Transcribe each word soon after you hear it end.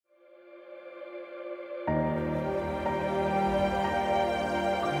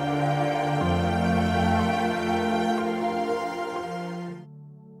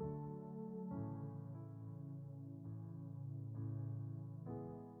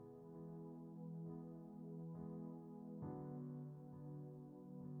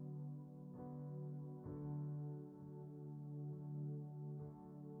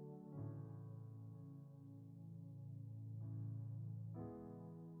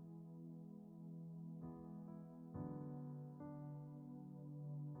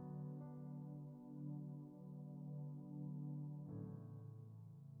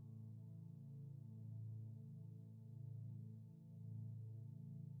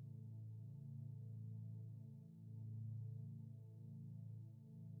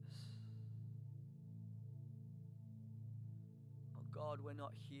God, we're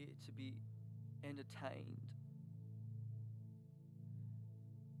not here to be entertained.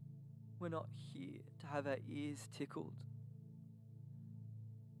 We're not here to have our ears tickled.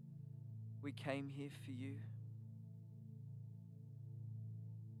 We came here for you.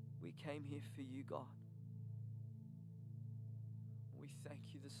 We came here for you, God. We thank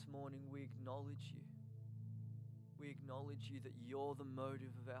you this morning. We acknowledge you. We acknowledge you that you're the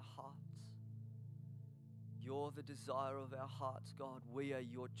motive of our hearts. You're the desire of our hearts, God. We are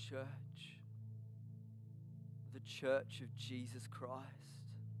your church, the church of Jesus Christ,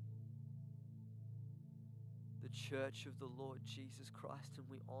 the church of the Lord Jesus Christ, and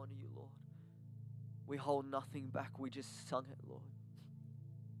we honor you, Lord. We hold nothing back. We just sung it, Lord.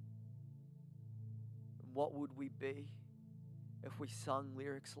 And what would we be if we sung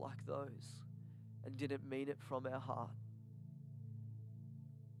lyrics like those and didn't mean it from our heart?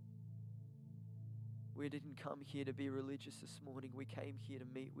 We didn't come here to be religious this morning. We came here to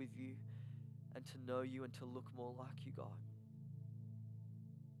meet with you and to know you and to look more like you, God.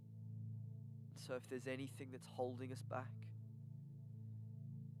 So if there's anything that's holding us back,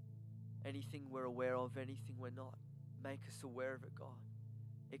 anything we're aware of, anything we're not, make us aware of it, God.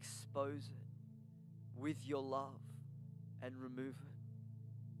 Expose it with your love and remove it.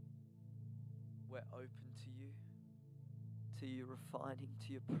 We're open to your refining,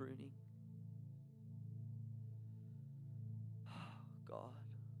 to your pruning. God,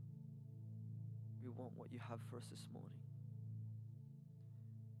 we want what you have for us this morning.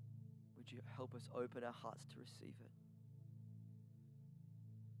 Would you help us open our hearts to receive it?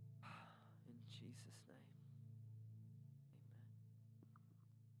 In Jesus' name,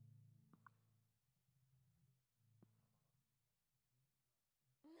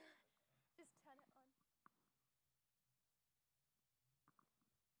 amen. Just turn it on.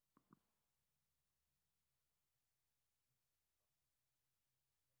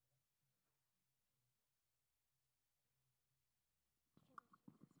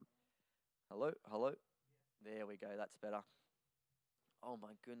 Hello, hello. There we go, that's better. Oh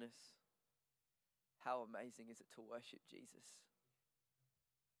my goodness. How amazing is it to worship Jesus?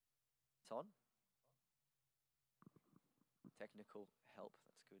 It's on? Technical help,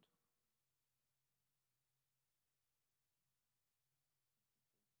 that's good.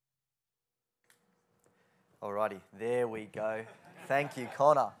 Alrighty, there we go. Thank you,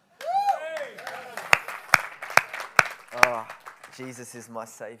 Connor. Oh, Jesus is my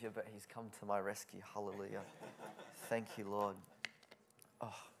Savior, but He's come to my rescue. Hallelujah. Thank you, Lord.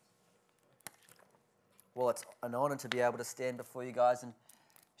 Oh. Well, it's an honor to be able to stand before you guys and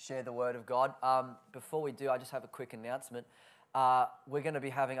share the Word of God. Before we do, I just have a quick announcement. We're going to be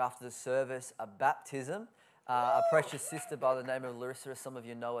having, after the service, a baptism. A precious sister by the name of Larissa. Some of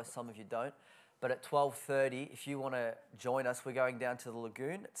you know her, some of you don't. But at 12:30, if you want to join us, we're going down to the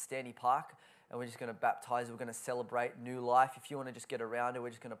lagoon at Stanley Park, and we're just going to baptize. We're going to celebrate new life. If you want to just get around her, we're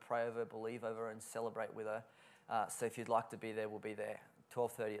just going to pray over, believe over, and celebrate with her. So if you'd like to be there, we'll be there.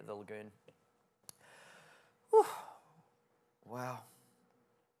 12:30 at the lagoon. Whew. Wow.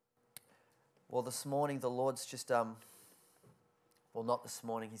 Well, this morning, the Lord's just, well, not this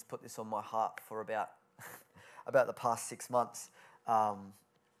morning. He's put this on my heart for about the past 6 months.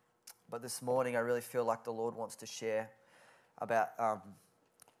 But this morning, I really feel like the Lord wants to share about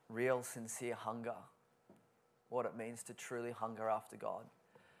real, sincere hunger, what it means to truly hunger after God.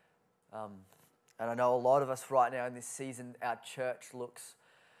 And I know a lot of us right now in this season, our church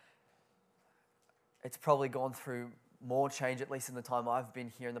it's probably gone through more change, at least in the time I've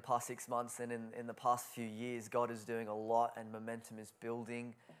been here in the past 6 months, and in the past few years. God is doing a lot, and momentum is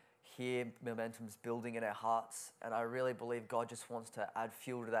building here. Momentum is building in our hearts, and I really believe God just wants to add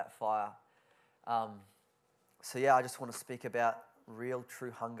fuel to that fire. So yeah, I just want to speak about real,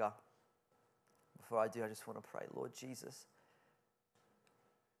 true hunger. Before I do, I just want to pray. Lord Jesus,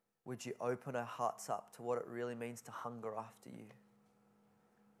 would you open our hearts up to what it really means to hunger after you?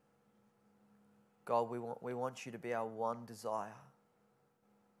 God, we want you to be our one desire.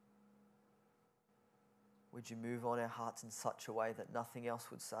 Would you move on our hearts in such a way that nothing else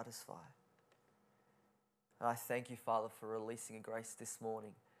would satisfy? And I thank you, Father, for releasing a grace this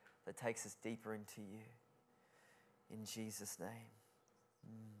morning that takes us deeper into you. In Jesus' name.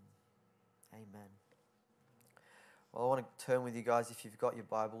 Amen. Well, I want to turn with you guys, if you've got your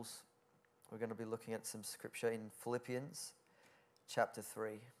Bibles. We're going to be looking at some scripture in Philippians chapter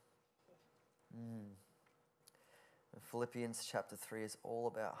 3. Philippians chapter 3 is all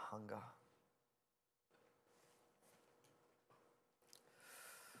about hunger.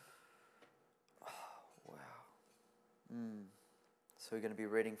 Oh, wow. So we're going to be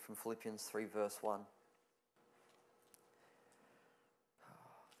reading from Philippians 3 verse 1.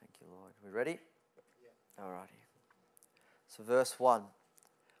 We ready? Alrighty. So verse 1.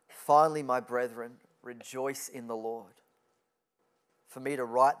 Finally, my brethren, rejoice in the Lord. For me to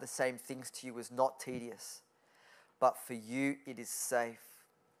write the same things to you is not tedious, but for you it is safe.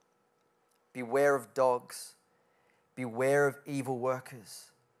 Beware of dogs. Beware of evil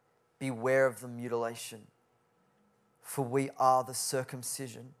workers. Beware of the mutilation. For we are the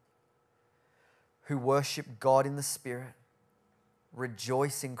circumcision who worship God in the Spirit,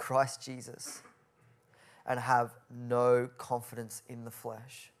 rejoice in Christ Jesus, and have no confidence in the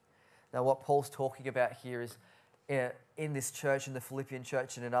flesh. Now, what Paul's talking about here is in this church, in the Philippian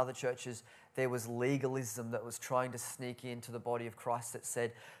church and in other churches, there was legalism that was trying to sneak into the body of Christ that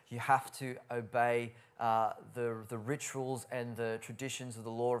said you have to obey the rituals and the traditions of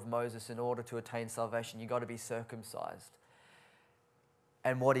the law of Moses in order to attain salvation. You've got to be circumcised.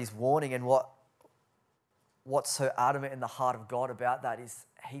 And what he's warning and what's so adamant in the heart of God about that is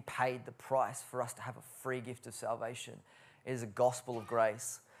he paid the price for us to have a free gift of salvation. It is a gospel of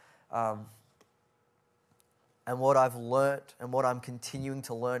grace. And what I've learnt and what I'm continuing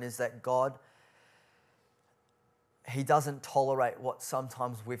to learn is that God, he doesn't tolerate what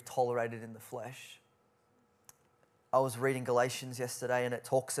sometimes we've tolerated in the flesh. I was reading Galatians yesterday and it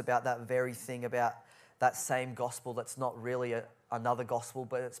talks about that very thing, about that same gospel that's not really another gospel,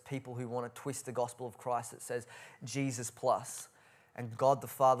 but it's people who want to twist the gospel of Christ that says Jesus plus. And God the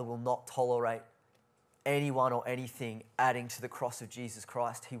Father will not tolerate anyone or anything adding to the cross of Jesus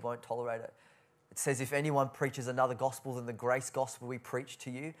Christ. He won't tolerate it. It says, if anyone preaches another gospel than the grace gospel we preach to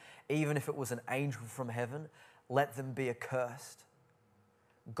you, even if it was an angel from heaven, let them be accursed.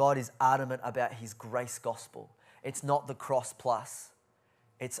 God is adamant about his grace gospel. It's not the cross plus.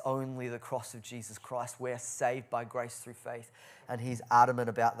 It's only the cross of Jesus Christ. We're saved by grace through faith, and he's adamant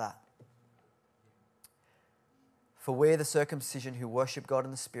about that. For we're the circumcision who worship God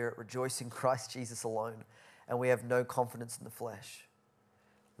in the Spirit, rejoice in Christ Jesus alone, and we have no confidence in the flesh.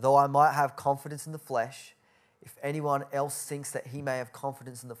 Though I might have confidence in the flesh, if anyone else thinks that he may have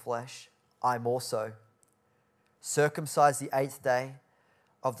confidence in the flesh, I more so. Circumcised the 8th day,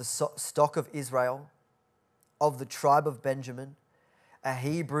 of the stock of Israel, of the tribe of Benjamin, a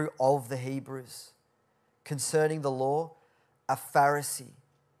Hebrew of the Hebrews. Concerning the law, a Pharisee.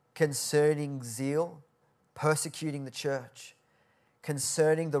 Concerning zeal, persecuting the church.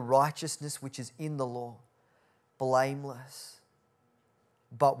 Concerning the righteousness which is in the law, blameless.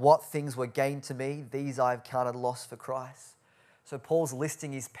 But what things were gained to me, these I have counted loss for Christ. So Paul's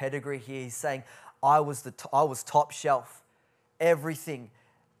listing his pedigree here. He's saying, I was top shelf. Everything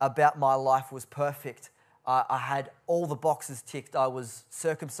about my life was perfect. I had all the boxes ticked. I was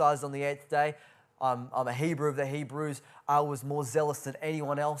circumcised on the 8th day. I'm a Hebrew of the Hebrews. I was more zealous than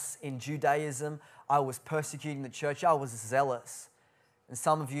anyone else in Judaism. I was persecuting the church. I was zealous. And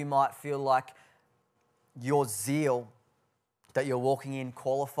some of you might feel like your zeal that you're walking in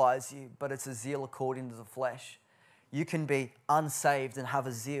qualifies you, but it's a zeal according to the flesh. You can be unsaved and have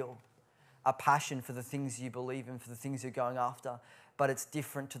a zeal, a passion for the things you believe in, for the things you're going after, but it's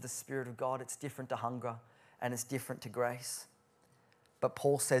different to the Spirit of God. It's different to hunger, and it's different to grace. But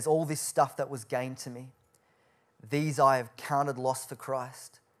Paul says, all this stuff that was gained to me, these I have counted loss for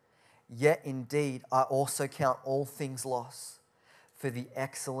Christ. Yet indeed, I also count all things loss for the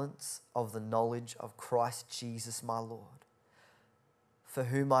excellence of the knowledge of Christ Jesus my Lord, for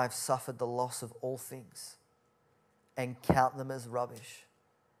whom I have suffered the loss of all things, and count them as rubbish,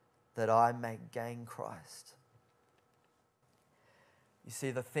 that I may gain Christ. You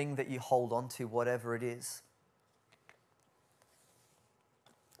see, the thing that you hold on to, whatever it is,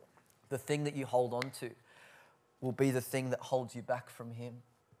 the thing that you hold on to will be the thing that holds you back from him.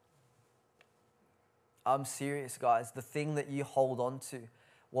 I'm serious, guys. The thing that you hold on to,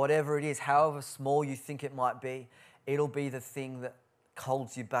 whatever it is, however small you think it might be, it'll be the thing that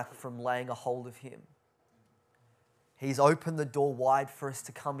holds you back from laying a hold of him. He's opened the door wide for us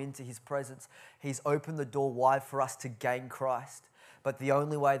to come into his presence. He's opened the door wide for us to gain Christ. But the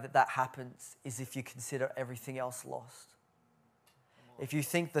only way that that happens is if you consider everything else lost. If you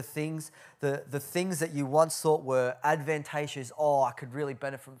think the things that you once thought were advantageous, oh, I could really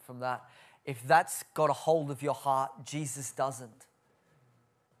benefit from that. If that's got a hold of your heart, Jesus doesn't.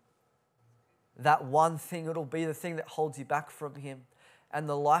 That one thing, it'll be the thing that holds you back from him. And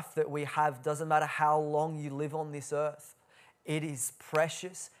the life that we have, doesn't matter how long you live on this earth, it is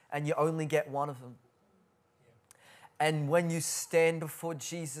precious and you only get one of them. And when you stand before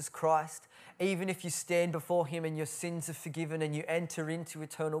Jesus Christ, even if you stand before him and your sins are forgiven and you enter into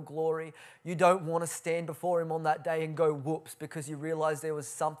eternal glory, you don't want to stand before him on that day and go whoops, because you realize there was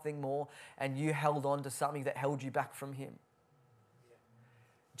something more and you held on to something that held you back from him.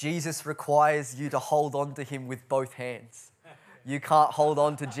 Jesus requires you to hold on to him with both hands. You can't hold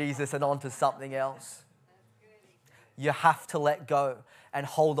on to Jesus and on to something else. You have to let go and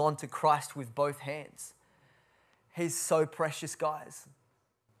hold on to Christ with both hands. He's so precious, guys.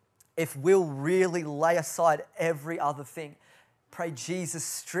 If we'll really lay aside every other thing, pray, Jesus,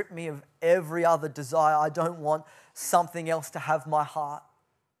 strip me of every other desire. I don't want something else to have my heart.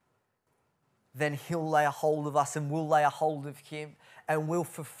 Then he'll lay a hold of us and we'll lay a hold of him and we'll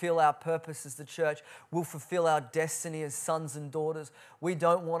fulfill our purpose as the church. We'll fulfill our destiny as sons and daughters. We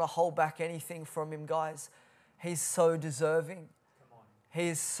don't want to hold back anything from him, guys. He's so deserving. He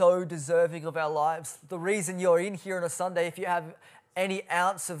is so deserving of our lives. The reason you're in here on a Sunday, if you have any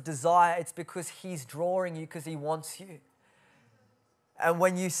ounce of desire, it's because he's drawing you because he wants you. And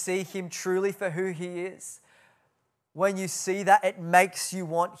when you see him truly for who he is, when you see that, it makes you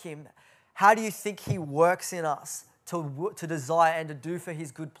want him. How do you think he works in us to desire and to do for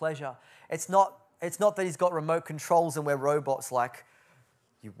his good pleasure? It's not that he's got remote controls and we're robots like,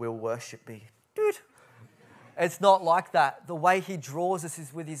 you will worship me. Dude. It's not like that. The way he draws us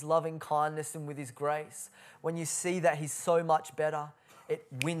is with his loving kindness and with his grace. When you see that he's so much better, it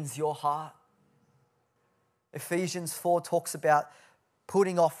wins your heart. Ephesians 4 talks about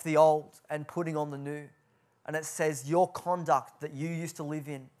putting off the old and putting on the new. And it says your conduct that you used to live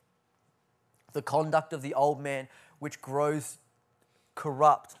in, the conduct of the old man, which grows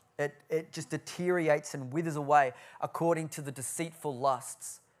corrupt, it just deteriorates and withers away according to the deceitful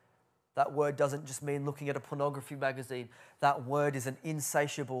lusts. That word doesn't just mean looking at a pornography magazine. That word is an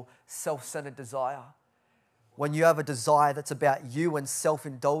insatiable, self-centered desire. When you have a desire that's about you and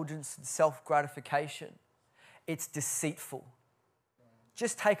self-indulgence and self-gratification, it's deceitful.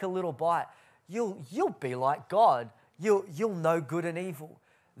 Just take a little bite. You'll be like God. You'll know good and evil.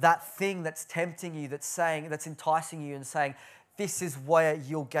 That thing that's tempting you, that's enticing you and saying, this is where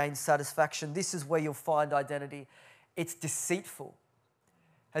you'll gain satisfaction. This is where you'll find identity. It's deceitful.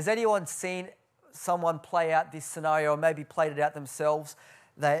 Has anyone seen someone play out this scenario or maybe played it out themselves?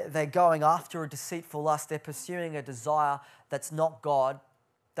 They're going after a deceitful lust. They're pursuing a desire that's not God,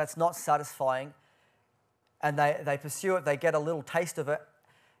 that's not satisfying. And they pursue it, they get a little taste of it,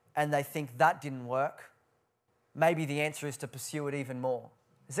 and they think that didn't work. Maybe the answer is to pursue it even more.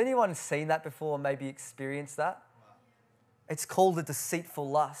 Has anyone seen that before or maybe experienced that? It's called a deceitful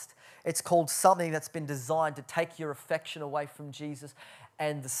lust. It's called something that's been designed to take your affection away from Jesus.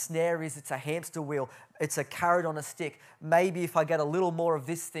 And the snare is it's a hamster wheel. It's a carrot on a stick. Maybe if I get a little more of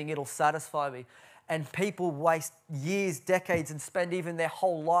this thing, it'll satisfy me. And people waste years, decades, and spend even their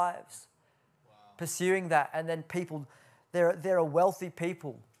whole lives pursuing that. And then people, there are wealthy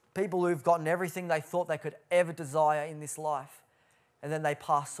people who've gotten everything they thought they could ever desire in this life. And then they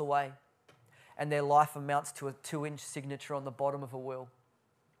pass away. And their life amounts to a 2-inch signature on the bottom of a wheel.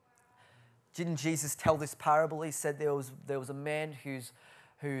 Didn't Jesus tell this parable? He said there was a man whose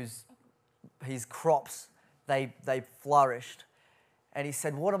his crops, they flourished. And he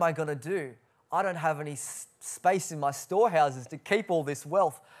said, what am I going to do? I don't have any space in my storehouses to keep all this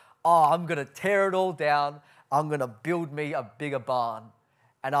wealth. Oh, I'm going to tear it all down. I'm going to build me a bigger barn.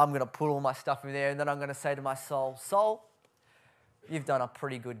 And I'm going to put all my stuff in there. And then I'm going to say to my soul, you've done a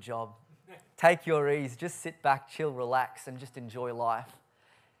pretty good job. Take your ease. Just sit back, chill, relax, and just enjoy life.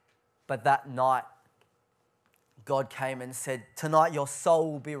 But that night, God came and said, tonight your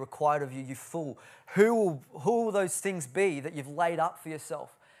soul will be required of you, you fool. Who will those things be that you've laid up for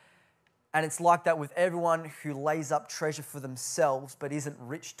yourself? And it's like that with everyone who lays up treasure for themselves but isn't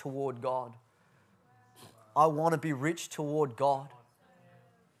rich toward God. I want to be rich toward God.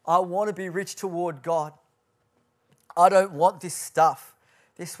 I want to be rich toward God. I don't want this stuff.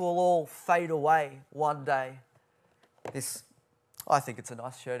 This will all fade away one day. I think it's a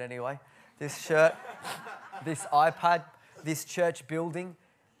nice shirt anyway. This shirt, this iPad, this church building,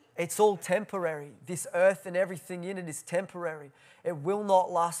 it's all temporary. This earth and everything in it is temporary. It will not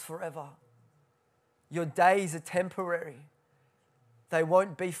last forever. Your days are temporary. They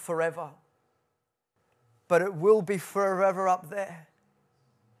won't be forever. But it will be forever up there.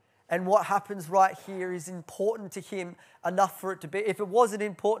 And what happens right here is important to him enough for it to be. If it wasn't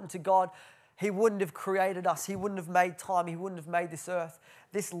important to God, he wouldn't have created us. He wouldn't have made time. He wouldn't have made this earth.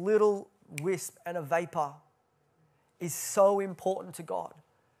 This little wisp and a vapor is so important to God.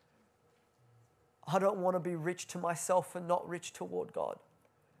 I don't want to be rich to myself and not rich toward God.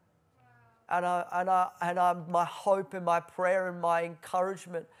 And my hope and my prayer and my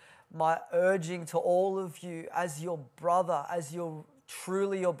encouragement, my urging to all of you as your brother, as your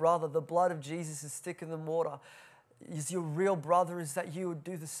truly your brother, the blood of Jesus is thicker than water, is your real brother, is that you would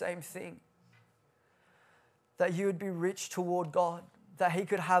do the same thing. That you would be rich toward God. that He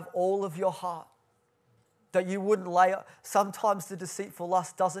could have all of your heart. That you wouldn't lay. Sometimes the deceitful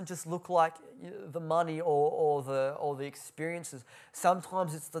lust doesn't just look like the money or the experiences.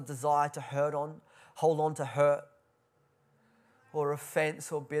 Sometimes it's the desire to hold on to hurt or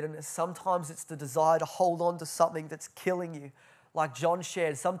offense or bitterness. Sometimes it's the desire to hold on to something that's killing you. Like John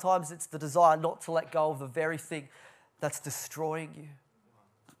shared, sometimes it's the desire not to let go of the very thing that's destroying you.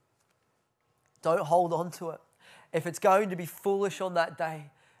 Don't hold on to it. If it's going to be foolish on that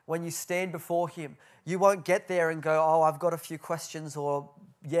day, when you stand before Him, you won't get there and go, oh, I've got a few questions, or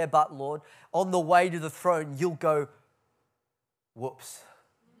yeah, but Lord. On the way to the throne, you'll go, whoops.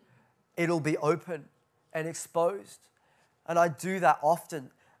 It'll be open and exposed. And I do that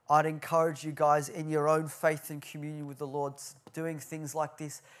often. I'd encourage you guys in your own faith and communion with the Lord, doing things like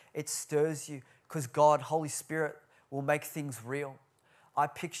this. It stirs you because God, Holy Spirit, will make things real. I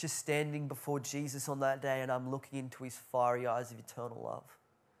picture standing before Jesus on that day and I'm looking into His fiery eyes of eternal love.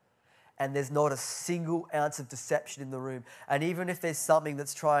 And there's not a single ounce of deception in the room. And even if there's something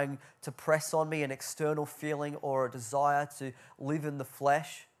that's trying to press on me, an external feeling or a desire to live in the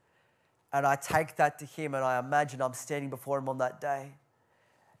flesh, and I take that to Him and I imagine I'm standing before Him on that day,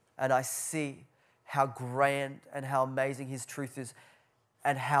 and I see how grand and how amazing His truth is,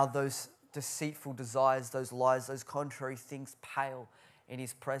 and how those deceitful desires, those lies, those contrary things pale in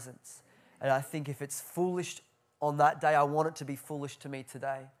His presence. And I think if it's foolish on that day, I want it to be foolish to me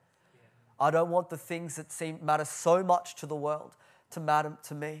today. I don't want the things that matter so much to the world to matter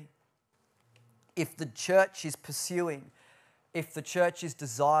to me. If the church is pursuing, if the church is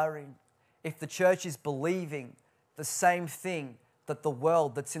desiring, if the church is believing the same thing that the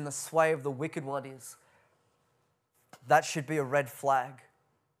world that's in the sway of the wicked one is, that should be a red flag.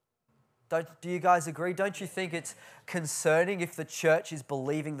 Do you guys agree? Don't you think it's concerning if the church is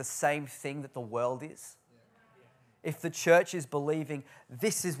believing the same thing that the world is? If the church is believing,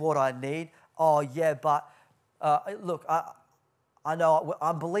 this is what I need. Oh, yeah, but look, I know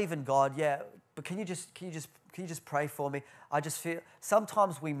I'm believing God, yeah, but can you just pray for me? I just feel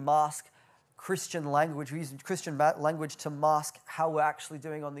sometimes we mask Christian language. We use Christian language to mask how we're actually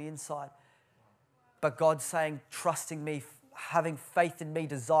doing on the inside. But God's saying, trusting me, having faith in me,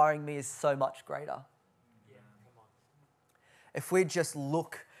 desiring me is so much greater. Yeah, come on. If we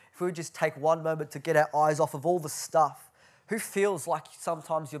just take one moment to get our eyes off of all the stuff, who feels like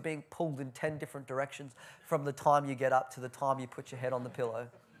sometimes you're being pulled in 10 different directions from the time you get up to the time you put your head on the pillow?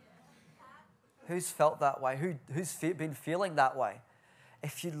 Who's felt that way? Who's been feeling that way?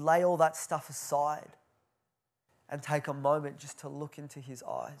 If you lay all that stuff aside and take a moment just to look into His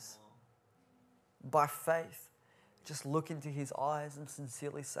eyes, by faith, just look into His eyes and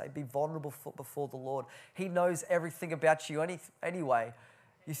sincerely say, be vulnerable before the Lord. He knows everything about you anyway.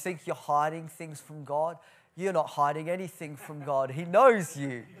 You think you're hiding things from God? You're not hiding anything from God. He knows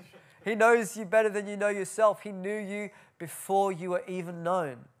you. He knows you better than you know yourself. He knew you before you were even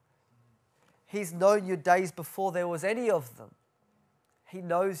known. He's known your days before there was any of them. He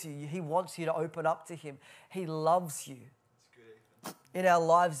knows you. He wants you to open up to Him. He loves you. In our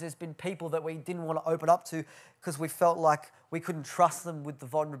lives, there's been people that we didn't want to open up to because we felt like we couldn't trust them with the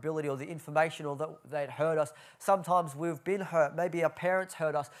vulnerability or the information, or that they'd hurt us. Sometimes we've been hurt. Maybe our parents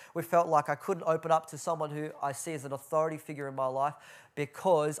hurt us. We felt like I couldn't open up to someone who I see as an authority figure in my life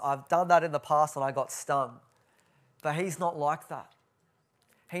because I've done that in the past and I got stung. But He's not like that.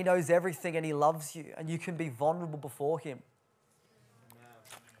 He knows everything and He loves you, and you can be vulnerable before Him.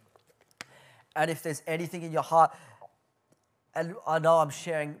 And if there's anything in your heart, and I know I'm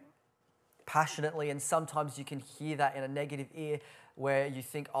sharing passionately, and sometimes you can hear that in a negative ear where you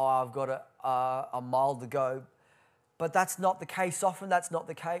think, oh, I've got a mile to go. But that's not the case. Often that's not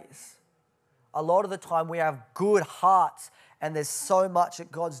the case. A lot of the time we have good hearts and there's so much that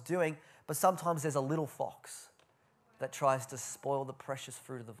God's doing, but sometimes there's a little fox that tries to spoil the precious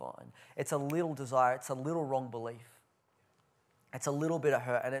fruit of the vine. It's a little desire. It's a little wrong belief. It's a little bit of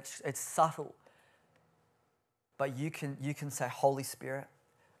hurt, and it's subtle. But you can say, Holy Spirit,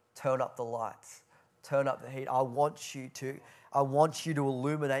 turn up the lights, turn up the heat. I want you to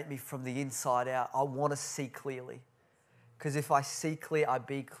illuminate me from the inside out. I want to see clearly. Because if I see clear, I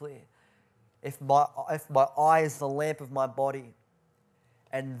be clear. If my eye is the lamp of my body,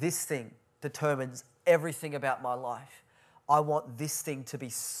 and this thing determines everything about my life, I want this thing to be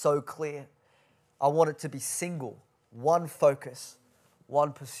so clear. I want it to be single, one focus,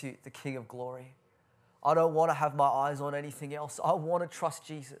 one pursuit, the King of Glory. I don't want to have my eyes on anything else. I want to trust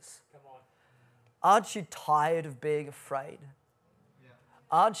Jesus. Come on. Aren't you tired of being afraid? Yeah.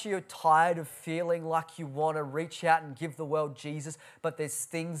 Aren't you tired of feeling like you want to reach out and give the world Jesus, but there's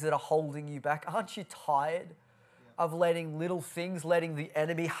things that are holding you back? Aren't you tired? Yeah. of letting little things, letting the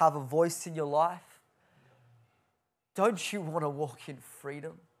enemy have a voice in your life? Don't you want to walk in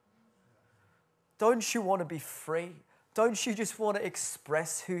freedom? Don't you want to be free? Don't you just want to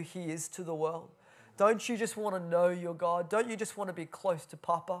express who He is to the world? Don't you just want to know your God? Don't you just want to be close to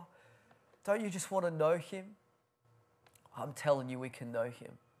Papa? Don't you just want to know Him? I'm telling you, we can know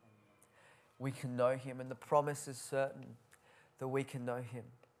Him. We can know Him, and the promise is certain that we can know Him.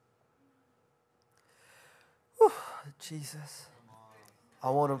 Whew, Jesus.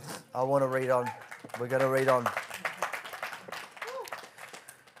 I want to read on. We're going to read on.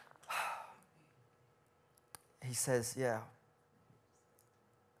 He says,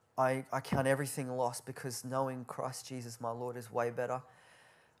 I count everything lost because knowing Christ Jesus my Lord is way better,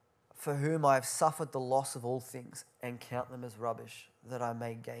 for whom I have suffered the loss of all things and count them as rubbish, that I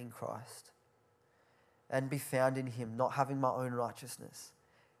may gain Christ and be found in Him, not having my own righteousness,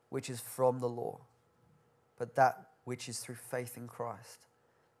 which is from the law, but that which is through faith in Christ,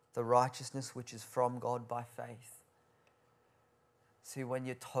 the righteousness which is from God by faith. See, when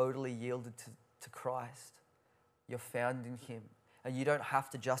you're totally yielded to Christ, you're found in Him. And you don't have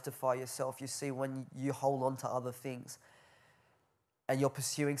to justify yourself. You see, when you hold on to other things and you're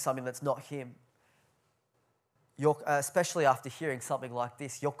pursuing something that's not Him, especially after hearing something like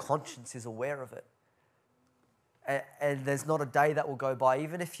this, your conscience is aware of it. And there's not a day that will go by,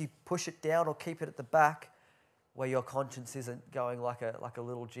 even if you push it down or keep it at the back, where your conscience isn't going like a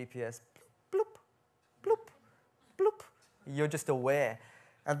little GPS, bloop, bloop, bloop. You're just aware.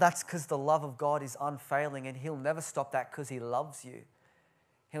 And that's because the love of God is unfailing, and He'll never stop that because He loves you.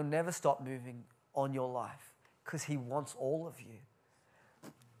 He'll never stop moving on your life because He wants all of you.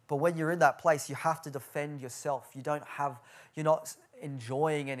 But when you're in that place, you have to defend yourself. You're not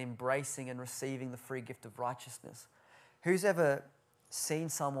enjoying and embracing and receiving the free gift of righteousness. Who's ever seen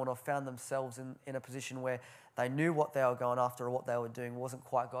someone or found themselves in a position where they knew what they were going after or what they were doing wasn't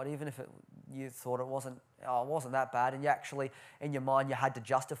quite God, even if you thought it wasn't that bad, and you actually, in your mind, you had to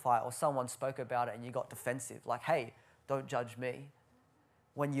justify it, or someone spoke about it and you got defensive, like, hey, don't judge me.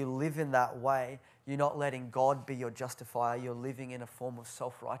 When you live in that way, you're not letting God be your justifier. You're living in a form of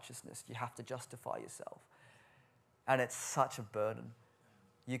self-righteousness. You have to justify yourself. And it's such a burden.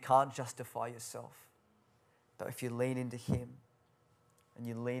 You can't justify yourself. But if you lean into Him and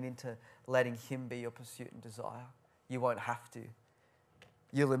you lean into letting Him be your pursuit and desire, you won't have to.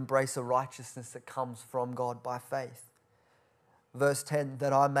 You'll embrace a righteousness that comes from God by faith. Verse 10,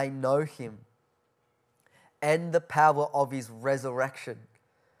 that I may know Him and the power of His resurrection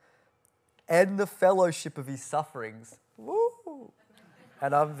and the fellowship of His sufferings. Woo!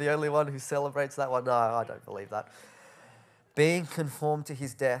 And I'm the only one who celebrates that one. No, I don't believe that. Being conformed to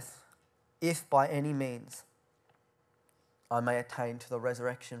His death, if by any means I may attain to the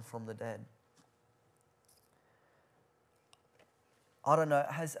resurrection from the dead. I don't know,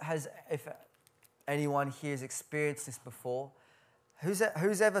 if anyone here has experienced this before, who's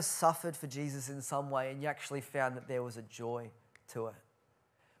ever suffered for Jesus in some way and you actually found that there was a joy to it?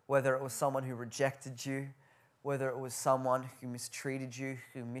 Whether it was someone who rejected you, whether it was someone who mistreated you,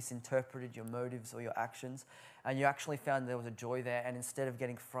 who misinterpreted your motives or your actions, and you actually found there was a joy there, and instead of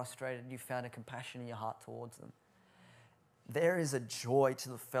getting frustrated, you found a compassion in your heart towards them. There is a joy to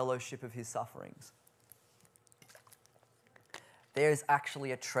the fellowship of His sufferings. There is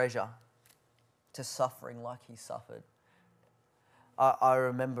actually a treasure to suffering like He suffered. I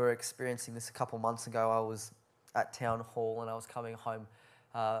remember experiencing this a couple months ago. I was at town hall and I was coming home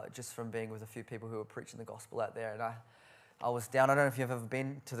just from being with a few people who were preaching the gospel out there. And I was down. I don't know if you've ever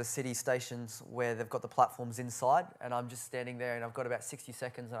been to the city stations where they've got the platforms inside, and I'm just standing there and I've got about 60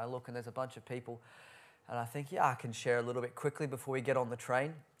 seconds and I look and there's a bunch of people. And I think, I can share a little bit quickly before we get on the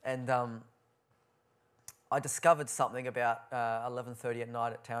train. And I discovered something about 11:30 at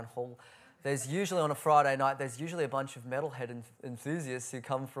night at town hall. There's usually on a Friday night, there's usually a bunch of metalhead enthusiasts who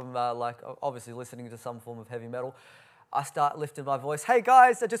come from obviously listening to some form of heavy metal. I start lifting my voice, hey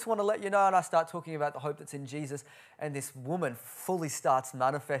guys, I just want to let you know, and I start talking about the hope that's in Jesus, and this woman fully starts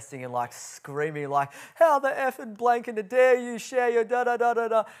manifesting and screaming how the effing blank and dare you share your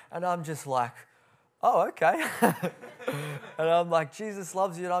da-da-da-da-da, and I'm just like, oh, okay. And I'm like, Jesus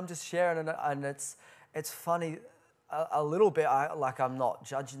loves you, and I'm just sharing, and it's funny a little bit. I'm not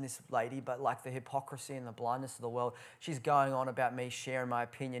judging this lady, but the hypocrisy and the blindness of the world. She's going on about me sharing my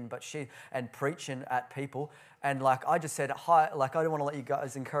opinion, and preaching at people. And I just said, hi, I don't want to let you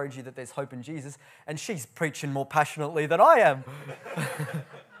guys encourage you that there's hope in Jesus. And she's preaching more passionately than I am.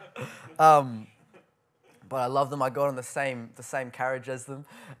 But I love them. I got on the same carriage as them.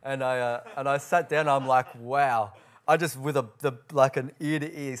 And I sat down and I'm like, wow. I just, with like an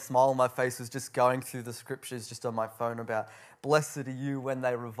ear-to-ear smile on my face, was just going through the scriptures just on my phone about, blessed are you when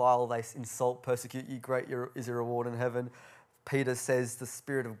they revile, they insult, persecute you, great is your reward in heaven. Peter says the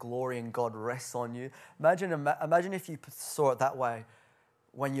spirit of glory and God rests on you. Imagine if you saw it that way.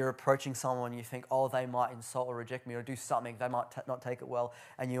 When you're approaching someone, you think, oh, they might insult or reject me or do something, they might not take it well.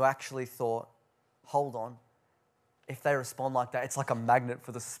 And you actually thought, hold on, if they respond like that, it's like a magnet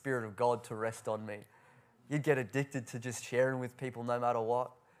for the Spirit of God to rest on me. You'd get addicted to just sharing with people no matter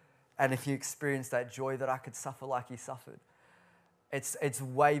what. And if you experience that joy that I could suffer like he suffered, it's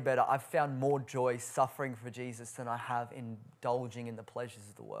way better. I've found more joy suffering for Jesus than I have indulging in the pleasures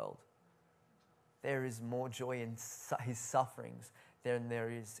of the world. There is more joy in his sufferings than there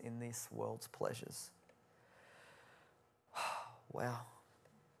is in this world's pleasures. Wow.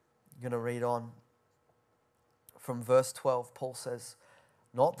 I'm going to read on. From verse 12, Paul says,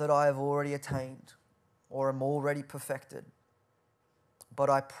 not that I have already attained or am already perfected, but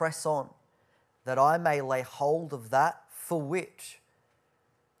I press on that I may lay hold of that for which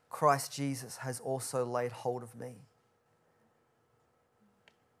Christ Jesus has also laid hold of me.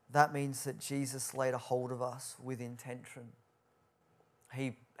 That means that Jesus laid a hold of us with intention.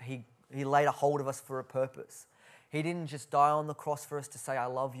 He laid a hold of us for a purpose. He didn't just die on the cross for us to say, I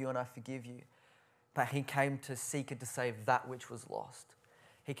love you and I forgive you. But he came to seek and to save that which was lost.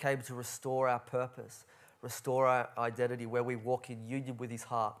 He came to restore our purpose, restore our identity where we walk in union with his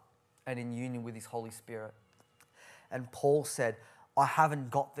heart and in union with his Holy Spirit. And Paul said, I haven't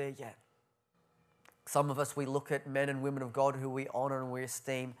got there yet. Some of us, we look at men and women of God who we honor and we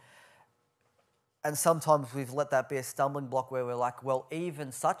esteem, and sometimes we've let that be a stumbling block where we're like, well,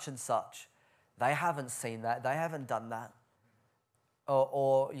 even such and such, they haven't seen that, they haven't done that.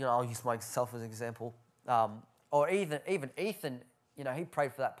 Or I'll use myself as an example. Or even Ethan, he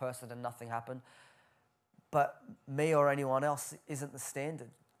prayed for that person and nothing happened. But me or anyone else isn't the standard.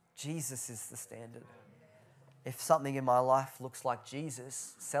 Jesus is the standard. If something in my life looks like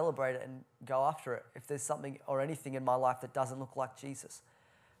Jesus, celebrate it and go after it. If there's something or anything in my life that doesn't look like Jesus,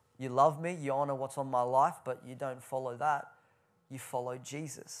 you love me, you honor what's on my life, but you don't follow that. You follow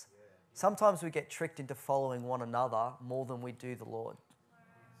Jesus. Sometimes we get tricked into following one another more than we do the Lord.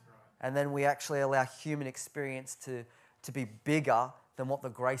 And then we actually allow human experience to be bigger than what the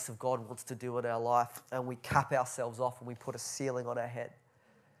grace of God wants to do in our life. And we cap ourselves off and we put a ceiling on our head.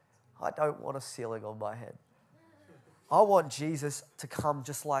 I don't want a ceiling on my head. I want Jesus to come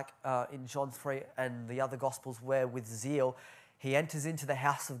just like in John 3 and the other Gospels where with zeal, he enters into the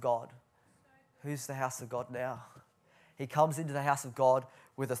house of God. Who's the house of God now? He comes into the house of God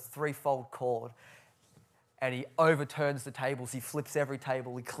with a threefold cord and he overturns the tables. He flips every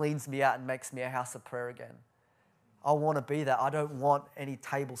table. He cleans me out and makes me a house of prayer again. I want to be that. I don't want any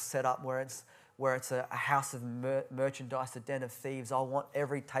tables set up where it's a house of merchandise, a den of thieves. I want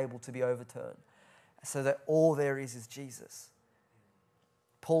every table to be overturned so that all there is Jesus.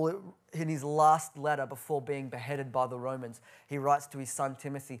 Paul, in his last letter before being beheaded by the Romans, he writes to his son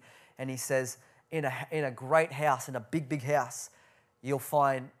Timothy and he says, in a great house, in a big house, you'll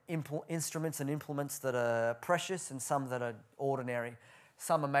find instruments and implements that are precious and some that are ordinary.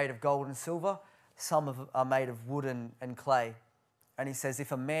 Some are made of gold and silver, some are made of wood and clay. And he says,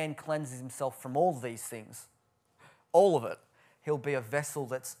 if a man cleanses himself from all these things, all of it, he'll be a vessel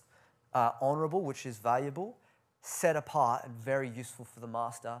that's honorable, which is valuable, set apart and very useful for the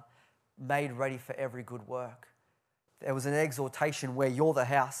master, made ready for every good work. There was an exhortation where you're the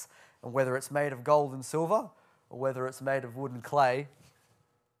house, and whether it's made of gold and silver or whether it's made of wood and clay,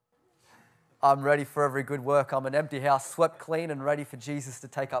 I'm ready for every good work. I'm an empty house, swept clean and ready for Jesus to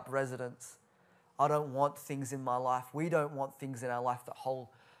take up residence. I don't want things in my life. We don't want things in our life that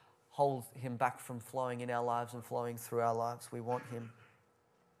hold him back from flowing in our lives and flowing through our lives. We want him.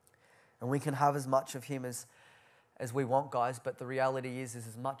 And we can have as much of him as we want, guys, but the reality is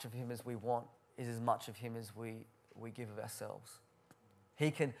as much of him as we want is as much of him as we give of ourselves.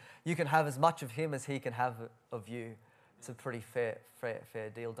 You can have as much of him as he can have of you. It's a pretty fair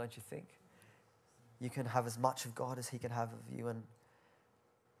deal, don't you think? You can have as much of God as he can have of you, and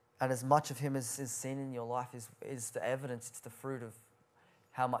as much of him as is seen in your life is the evidence, it's the fruit of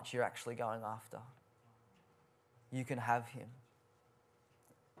how much you're actually going after. You can have him.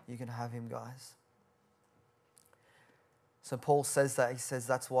 You can have him, guys. So Paul says that. He says,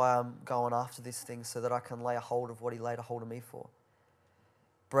 that's why I'm going after this thing, so that I can lay a hold of what he laid a hold of me for.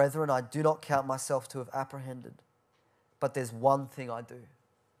 Brethren, I do not count myself to have apprehended, but there's one thing I do.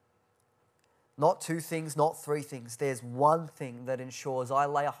 Not two things, not three things. There's one thing that ensures I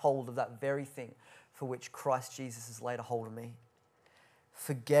lay a hold of that very thing for which Christ Jesus has laid a hold of me.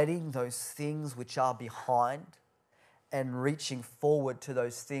 Forgetting those things which are behind and reaching forward to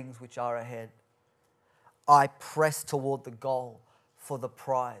those things which are ahead. I press toward the goal for the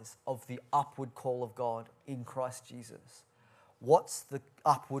prize of the upward call of God in Christ Jesus. What's the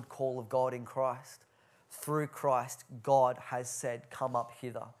upward call of God in Christ? Through Christ, God has said, come up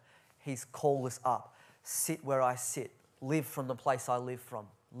hither. He's called us up. Sit where I sit. Live from the place I live from.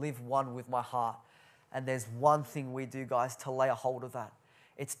 Live one with my heart. And there's one thing we do, guys, to lay a hold of that.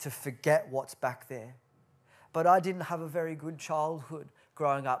 It's to forget what's back there. But I didn't have a very good childhood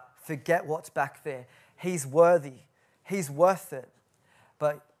growing up. Forget what's back there. He's worthy. He's worth it.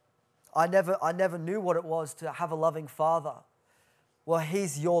 But I never knew what it was to have a loving father. Well,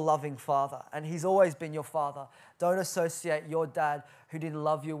 he's your loving father, and he's always been your father. Don't associate your dad who didn't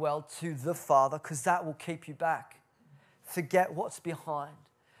love you well to the father, because that will keep you back. Forget what's behind.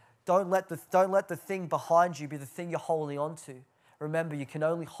 Don't let the thing behind you be the thing you're holding on to. Remember, you can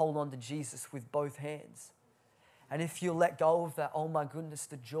only hold on to Jesus with both hands. And if you let go of that, oh my goodness,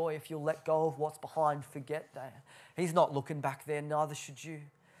 the joy, if you let go of what's behind, forget that. He's not looking back there, neither should you.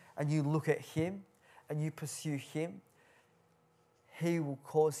 And you look at him and you pursue him, he will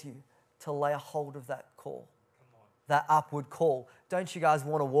cause you to lay a hold of that call, that upward call. Don't you guys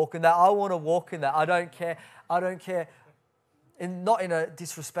want to walk in that? I want to walk in that. I don't care. Not in a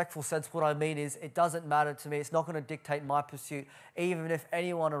disrespectful sense. What I mean is it doesn't matter to me. It's not going to dictate my pursuit, even if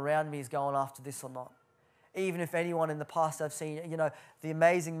anyone around me is going after this or not. Even if anyone in the past I've seen, the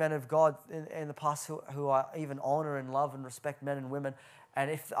amazing men of God in the past who I even honor and love and respect, men and women.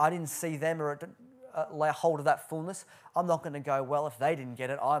 And if I didn't see them or lay hold of that fullness, I'm not going to go, well, if they didn't get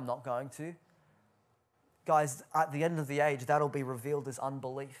it, I'm not going to. Guys, at the end of the age, that'll be revealed as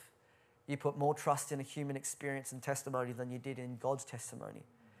unbelief. You put more trust in a human experience and testimony than you did in God's testimony,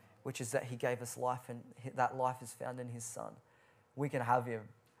 which is that he gave us life, and that life is found in his son. We can have him.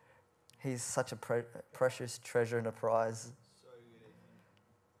 He's such a precious treasure and a prize.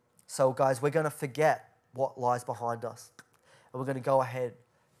 So guys, we're going to forget what lies behind us, and we're going to go ahead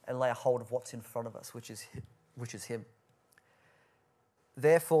and lay a hold of what's in front of us, which is him.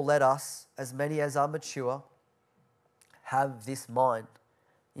 Therefore, let us, as many as are mature, have this mind.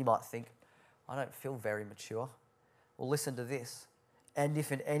 You might think, I don't feel very mature. Well, listen to this. And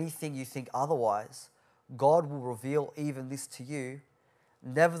if in anything you think otherwise, God will reveal even this to you.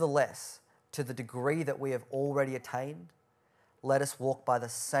 Nevertheless, to the degree that we have already attained, let us walk by the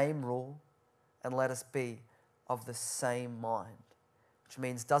same rule and let us be of the same mind. Which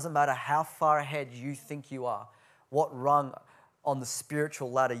means doesn't matter how far ahead you think you are, what rung on the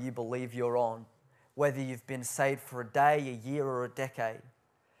spiritual ladder you believe you're on, whether you've been saved for a day, a year, or a decade,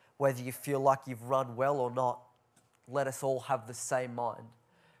 whether you feel like you've run well or not, let us all have the same mind.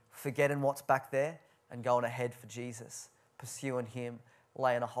 Forgetting what's back there and going ahead for Jesus, pursuing him,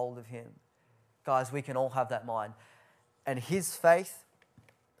 laying a hold of him. Guys, we can all have that mind. And his faith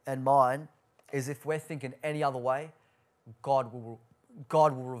and mine is if we're thinking any other way, God will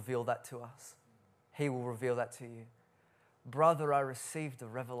reveal that to us. He will reveal that to you. Brother, I received a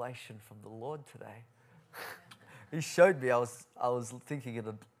revelation from the Lord today. He showed me I was thinking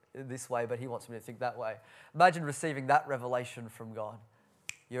in this way, but he wants me to think that way. Imagine receiving that revelation from God.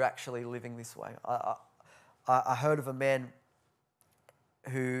 You're actually living this way. I heard of a man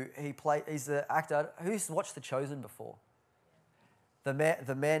who he's the actor. Who's watched The Chosen before?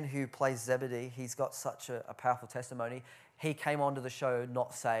 The man who plays Zebedee, he's got such a powerful testimony. He came onto the show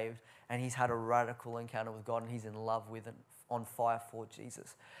not saved, and he's had a radical encounter with God, and he's in love with and on fire for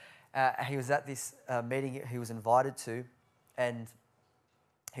Jesus. He was at this meeting he was invited to, and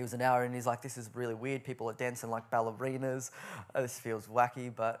he was an hour in, and he's like, this is really weird. People are dancing like ballerinas. This feels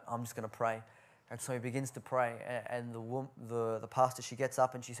wacky, but I'm just going to pray. And so he begins to pray, and the pastor, she gets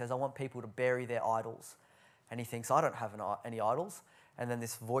up and she says, I want people to bury their idols. And he thinks, I don't have any idols. And then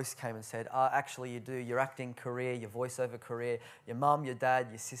this voice came and said, actually you do. Your acting career, your voiceover career, your mum, your dad,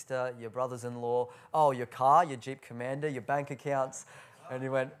 your sister, your brothers-in-law, your car, your Jeep Commander, your bank accounts. And he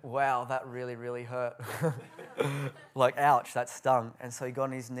went, wow, that really, really hurt. Like, ouch, that stung. And so he got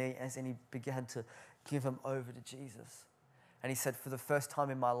on his knee and he began to give him over to Jesus. And he said, for the first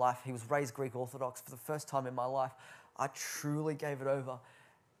time in my life, he was raised Greek Orthodox, for the first time in my life, I truly gave it over.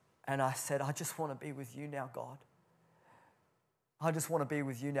 And I said, I just want to be with you now, God. I just want to be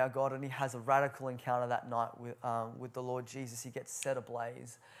with you now, God. And he has a radical encounter that night with the Lord Jesus. He gets set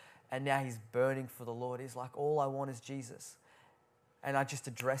ablaze. And now he's burning for the Lord. He's like, all I want is Jesus. And I just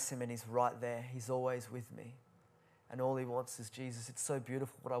address him and he's right there. He's always with me. And all he wants is Jesus. It's so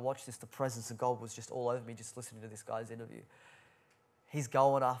beautiful. When I watched this, the presence of God was just all over me just listening to this guy's interview. He's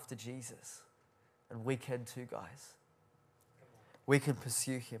going after Jesus. And we can too, guys. We can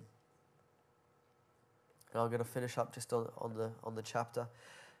pursue him. And I'm going to finish up just on the chapter.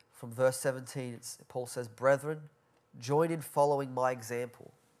 From verse 17, Paul says, "Brethren, join in following my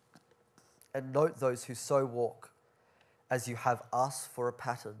example, and note those who so walk, as you have us for a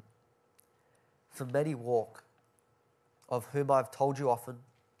pattern. For many walk, of whom I have told you often,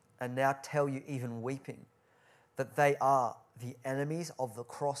 and now tell you even weeping, that they are the enemies of the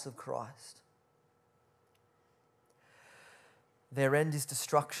cross of Christ. Their end is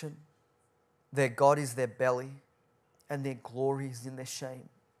destruction, their God is their belly, and their glory is in their shame."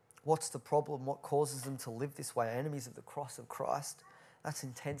 What's the problem? What causes them to live this way? Enemies of the cross of Christ. That's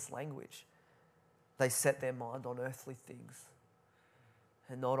intense language. They set their mind on earthly things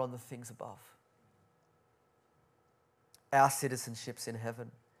and not on the things above. Our citizenship's in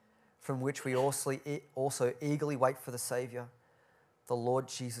heaven, from which we also eagerly wait for the Saviour, the Lord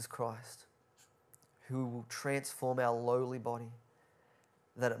Jesus Christ, who will transform our lowly body,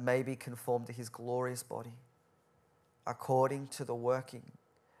 that it may be conformed to his glorious body, according to the working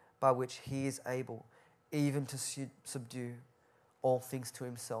by which he is able even to subdue all things to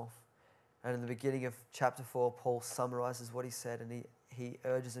himself. And in the beginning of chapter 4, Paul summarizes what he said, and he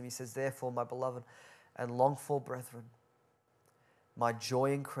urges him. He says, "Therefore, my beloved and longed for brethren, my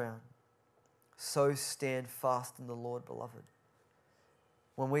joy and crown, so stand fast in the Lord, beloved."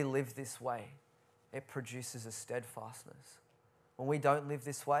 When we live this way, it produces a steadfastness. When we don't live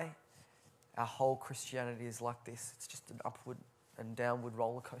this way, our whole Christianity is like this. It's just an upward and downward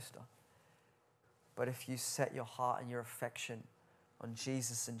roller coaster. But if you set your heart and your affection on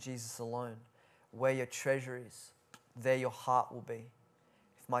Jesus and Jesus alone, where your treasure is, there your heart will be.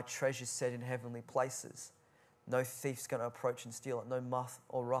 If my treasure is set in heavenly places, no thief's going to approach and steal it. No moth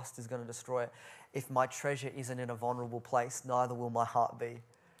or rust is going to destroy it. If my treasure isn't in a vulnerable place, neither will my heart be.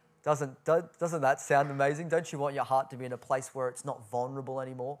 Doesn't that sound amazing? Don't you want your heart to be in a place where it's not vulnerable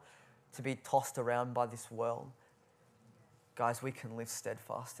anymore, to be tossed around by this world? Guys, we can live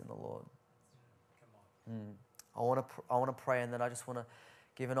steadfast in the Lord. I want to pray, and then I just want to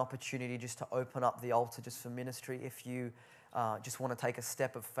give an opportunity just to open up the altar just for ministry. If you just want to take a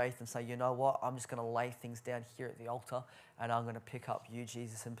step of faith and say, you know what, I'm just going to lay things down here at the altar and I'm going to pick up you,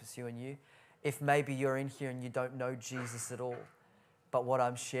 Jesus, and pursuing you. If maybe you're in here and you don't know Jesus at all, but what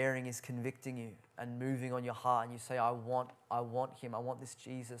I'm sharing is convicting you and moving on your heart, and you say, I want him. I want this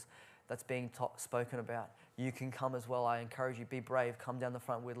Jesus that's being spoken about. You can come as well. I encourage you, be brave. Come down the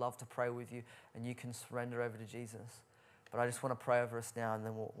front. We'd love to pray with you, and you can surrender over to Jesus. But I just want to pray over us now, and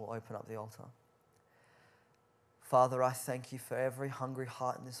then we'll open up the altar. Father, I thank you for every hungry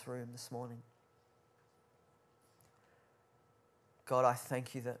heart in this room this morning. God, I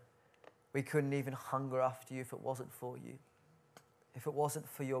thank you that we couldn't even hunger after you if it wasn't for you. If it wasn't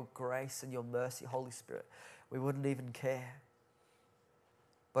for your grace and your mercy, Holy Spirit, we wouldn't even care.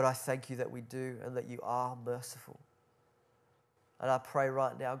 But I thank you that we do and that you are merciful. And I pray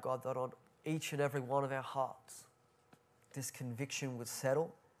right now, God, that on each and every one of our hearts, this conviction would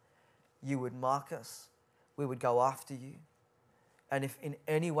settle. You would mark us. We would go after you. And if in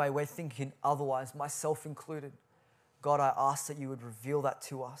any way we're thinking otherwise, myself included, God, I ask that you would reveal that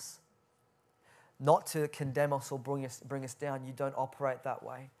to us. Not to condemn us or bring us down. You don't operate that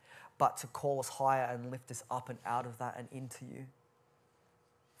way. But to call us higher and lift us up and out of that and into you.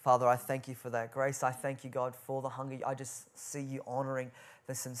 Father, I thank you for that grace. I thank you, God, for the hunger. I just see you honoring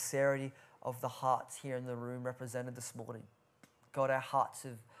the sincerity of the hearts here in the room represented this morning. God, our hearts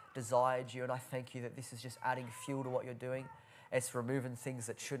have desired you, and I thank you that this is just adding fuel to what you're doing. It's removing things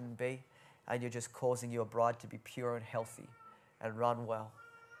that shouldn't be, and you're just causing your bride to be pure and healthy and run well.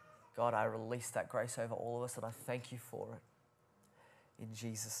 God, I release that grace over all of us, and I thank you for it. In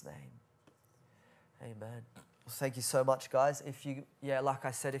Jesus' name, amen. Well, thank you so much, guys. Like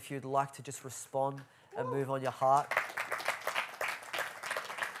I said, if you'd like to just respond and move on your heart,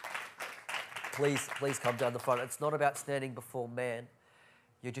 please come down the front. It's not about standing before man.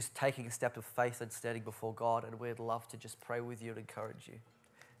 You're just taking a step of faith and standing before God, and we'd love to just pray with you and encourage you.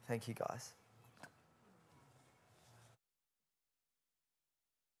 Thank you, guys.